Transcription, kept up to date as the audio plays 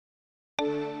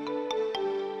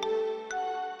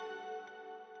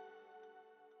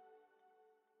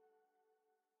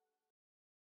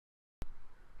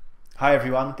Hi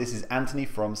everyone, this is Anthony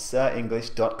from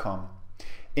sirenglish.com.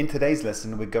 In today's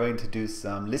lesson, we're going to do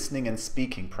some listening and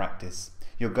speaking practice.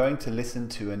 You're going to listen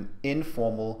to an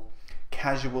informal,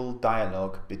 casual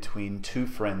dialogue between two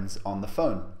friends on the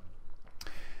phone.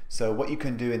 So what you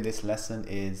can do in this lesson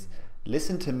is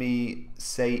listen to me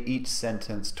say each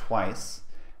sentence twice,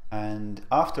 and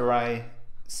after I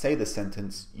say the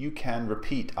sentence, you can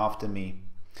repeat after me.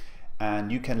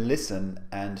 And you can listen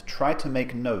and try to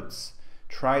make notes.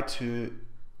 Try to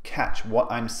catch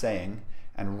what I'm saying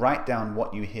and write down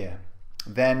what you hear.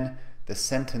 Then the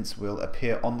sentence will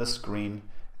appear on the screen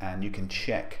and you can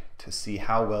check to see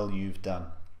how well you've done.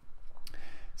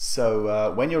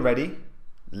 So when you're ready,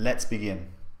 let's begin.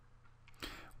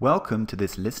 Welcome to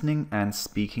this listening and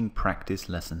speaking practice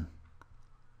lesson.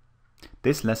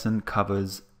 This lesson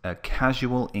covers a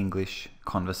casual English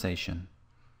conversation.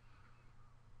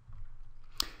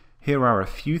 Here are a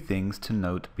few things to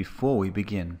note before we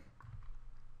begin.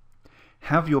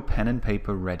 Have your pen and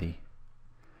paper ready.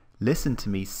 Listen to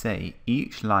me say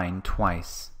each line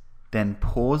twice, then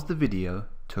pause the video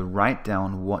to write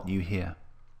down what you hear.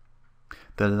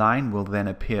 The line will then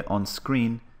appear on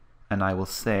screen and I will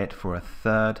say it for a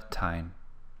third time.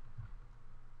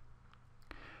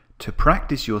 To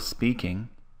practice your speaking,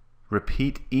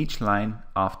 repeat each line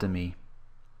after me.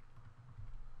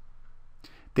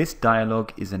 This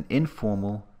dialogue is an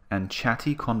informal and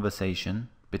chatty conversation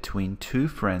between two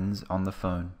friends on the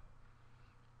phone.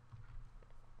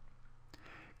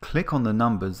 Click on the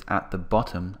numbers at the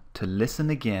bottom to listen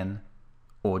again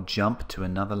or jump to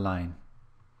another line.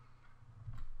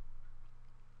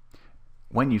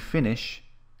 When you finish,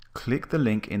 click the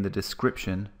link in the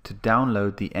description to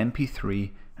download the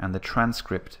MP3 and the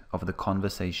transcript of the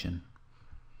conversation.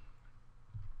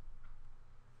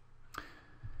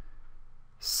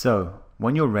 So,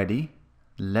 when you're ready,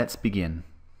 let's begin.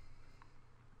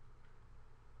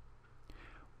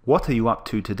 What are you up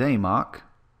to today, Mark?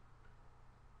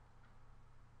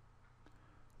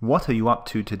 What are you up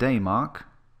to today, Mark?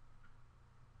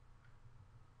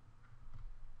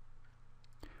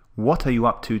 What are you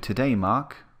up to today,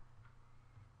 Mark?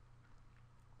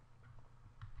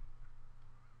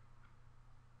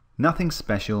 Nothing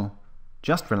special,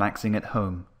 just relaxing at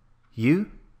home.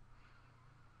 You?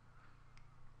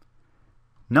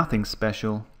 Nothing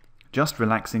special, just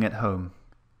relaxing at home.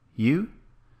 You?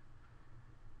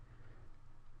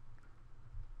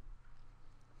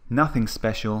 Nothing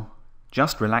special,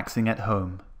 just relaxing at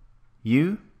home.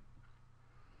 You?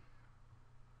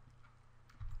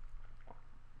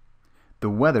 The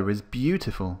weather is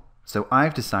beautiful, so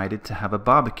I've decided to have a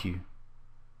barbecue.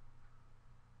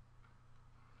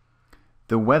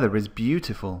 The weather is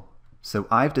beautiful, so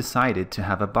I've decided to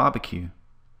have a barbecue.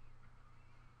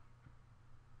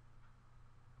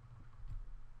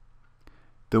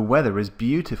 The weather is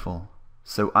beautiful,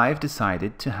 so I've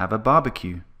decided to have a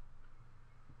barbecue.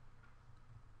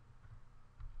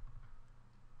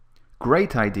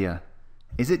 Great idea.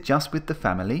 Is it just with the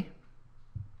family?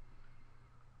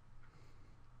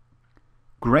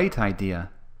 Great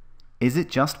idea. Is it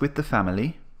just with the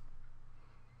family?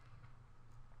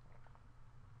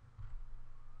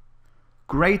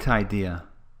 Great idea.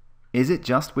 Is it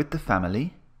just with the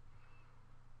family?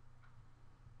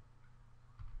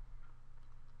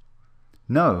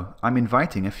 No, I'm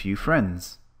inviting a few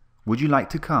friends. Would you like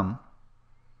to come?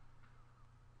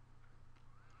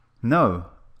 No,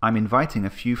 I'm inviting a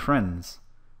few friends.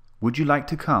 Would you like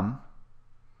to come?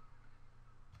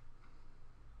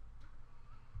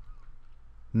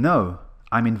 No,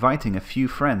 I'm inviting a few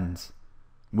friends.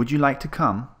 Would you like to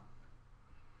come?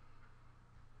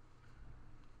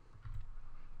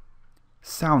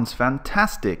 Sounds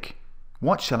fantastic.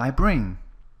 What shall I bring?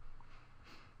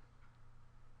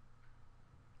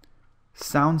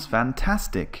 Sounds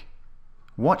fantastic.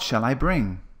 What shall I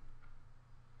bring?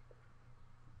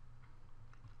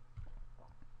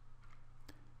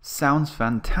 Sounds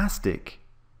fantastic.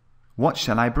 What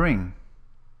shall I bring?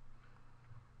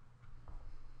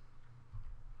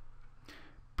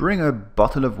 Bring a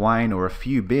bottle of wine or a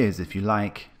few beers if you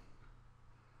like.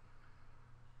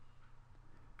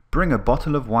 Bring a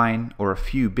bottle of wine or a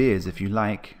few beers if you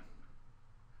like.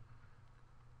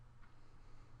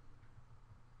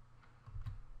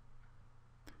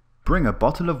 Bring a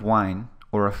bottle of wine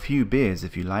or a few beers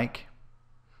if you like.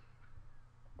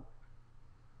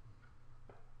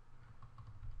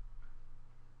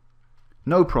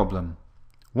 No problem.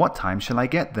 What time shall I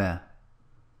get there?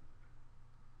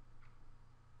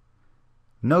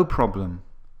 No problem.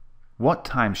 What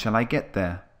time shall I get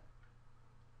there?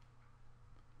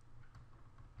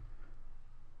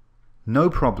 No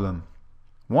problem.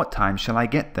 What time shall I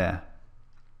get there?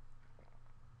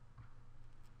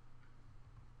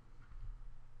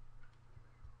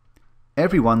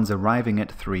 Everyone's arriving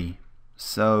at 3,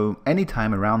 so any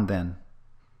time around then.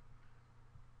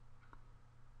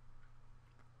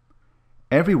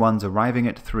 Everyone's arriving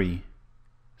at 3,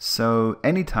 so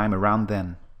any time around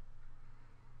then.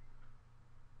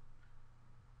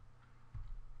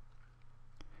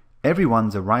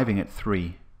 Everyone's arriving at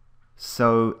 3,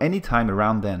 so any time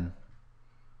around then.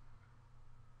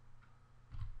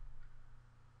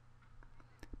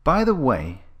 By the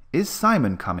way, is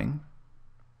Simon coming?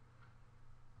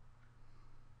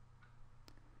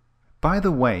 By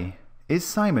the way, is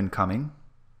Simon coming?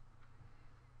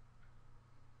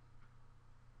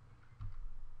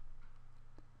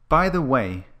 By the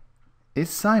way, is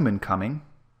Simon coming?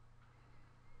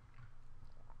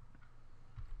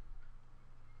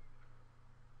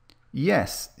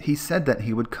 Yes, he said that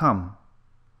he would come.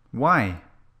 Why?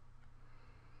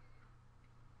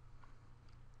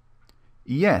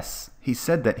 Yes, he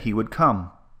said that he would come.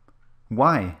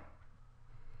 Why?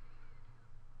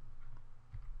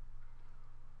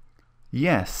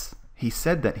 Yes, he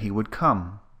said that he would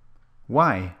come.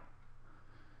 Why?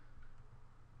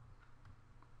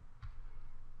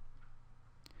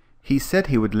 He said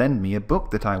he would lend me a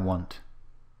book that I want.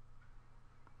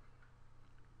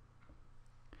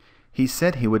 He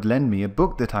said he would lend me a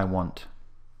book that I want.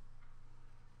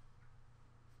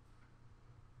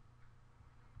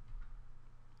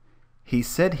 He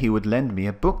said he would lend me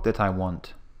a book that I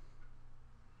want.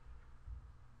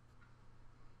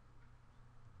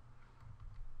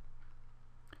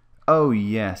 Oh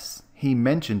yes, he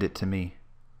mentioned it to me.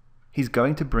 He's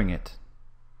going to bring it.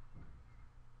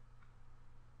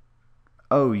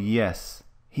 Oh yes,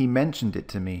 he mentioned it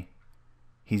to me.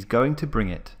 He's going to bring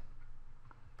it.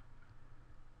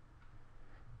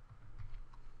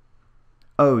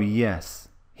 Oh yes,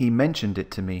 he mentioned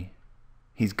it to me.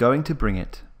 He's going to bring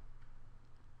it.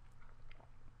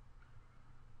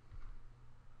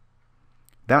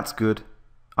 That's good.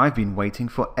 I've been waiting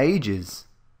for ages.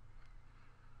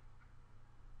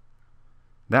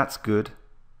 That's good.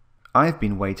 I've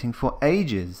been waiting for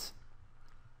ages.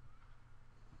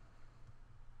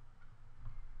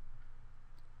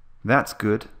 That's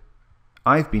good.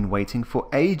 I've been waiting for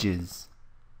ages.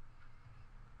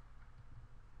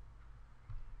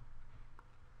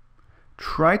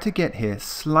 Try to get here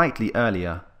slightly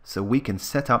earlier so we can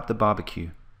set up the barbecue.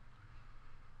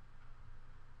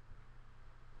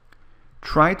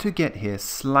 Try to get here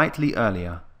slightly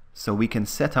earlier so we can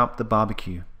set up the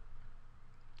barbecue.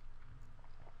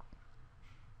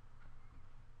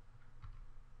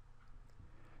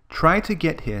 Try to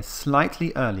get here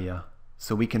slightly earlier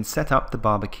so we can set up the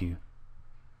barbecue.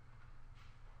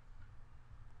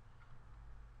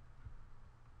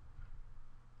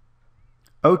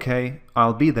 Okay,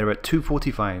 I'll be there at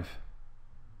 2:45.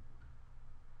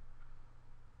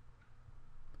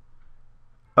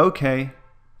 Okay,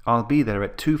 I'll be there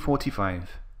at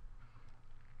 2:45.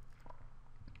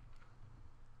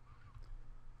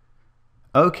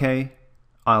 Okay,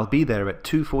 I'll be there at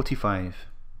 2:45.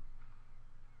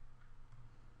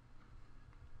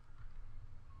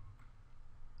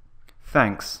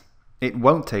 Thanks. It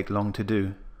won't take long to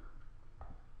do.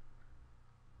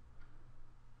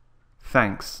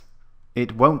 Thanks.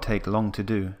 It won't take long to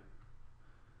do.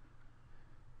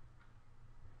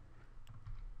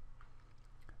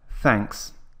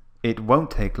 Thanks. It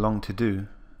won't take long to do.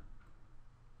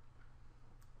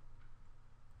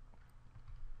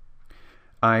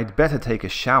 I'd better take a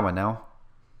shower now.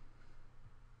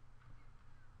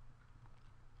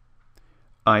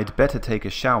 I'd better take a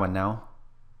shower now.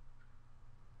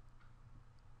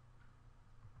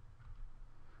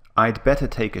 I'd better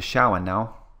take a shower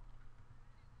now.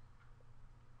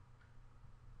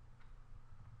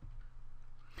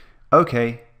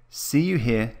 Okay, see you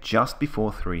here just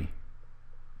before 3.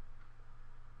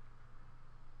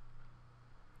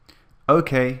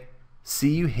 Okay,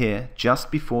 see you here just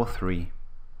before 3.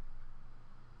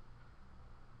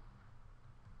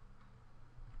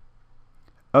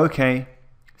 Okay,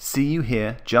 see you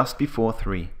here just before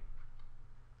 3.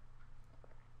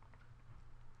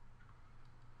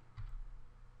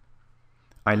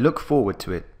 I look forward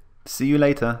to it. See you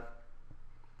later.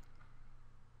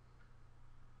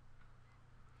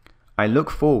 I look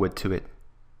forward to it.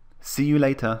 See you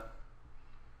later.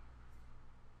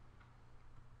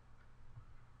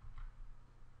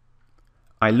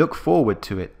 I look forward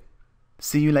to it.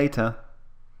 See you later.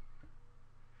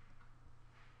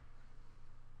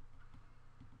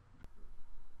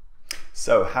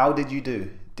 So, how did you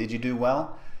do? Did you do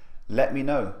well? Let me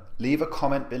know. Leave a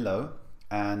comment below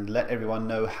and let everyone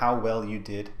know how well you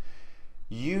did.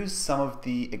 Use some of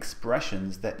the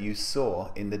expressions that you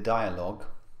saw in the dialogue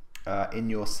in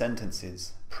your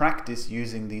sentences. Practice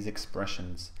using these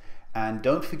expressions. And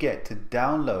don't forget to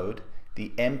download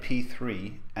the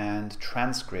MP3 and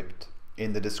transcript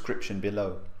in the description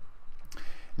below.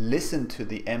 Listen to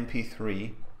the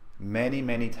MP3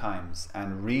 many times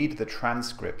and read the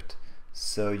transcript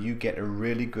so you get a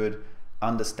really good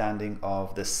understanding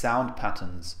of the sound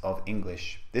patterns of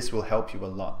English. This will help you a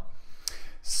lot.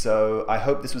 So I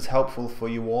hope this was helpful for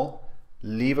you all.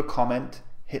 Leave a comment,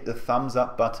 hit the thumbs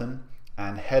up button,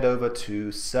 and head over to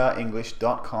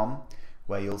sirenglish.com,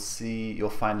 where you'll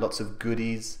find lots of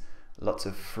goodies, lots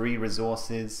of free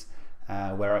resources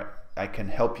where I can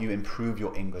help you improve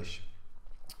your English.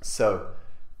 So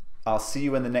I'll see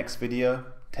you in the next video.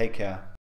 Take care.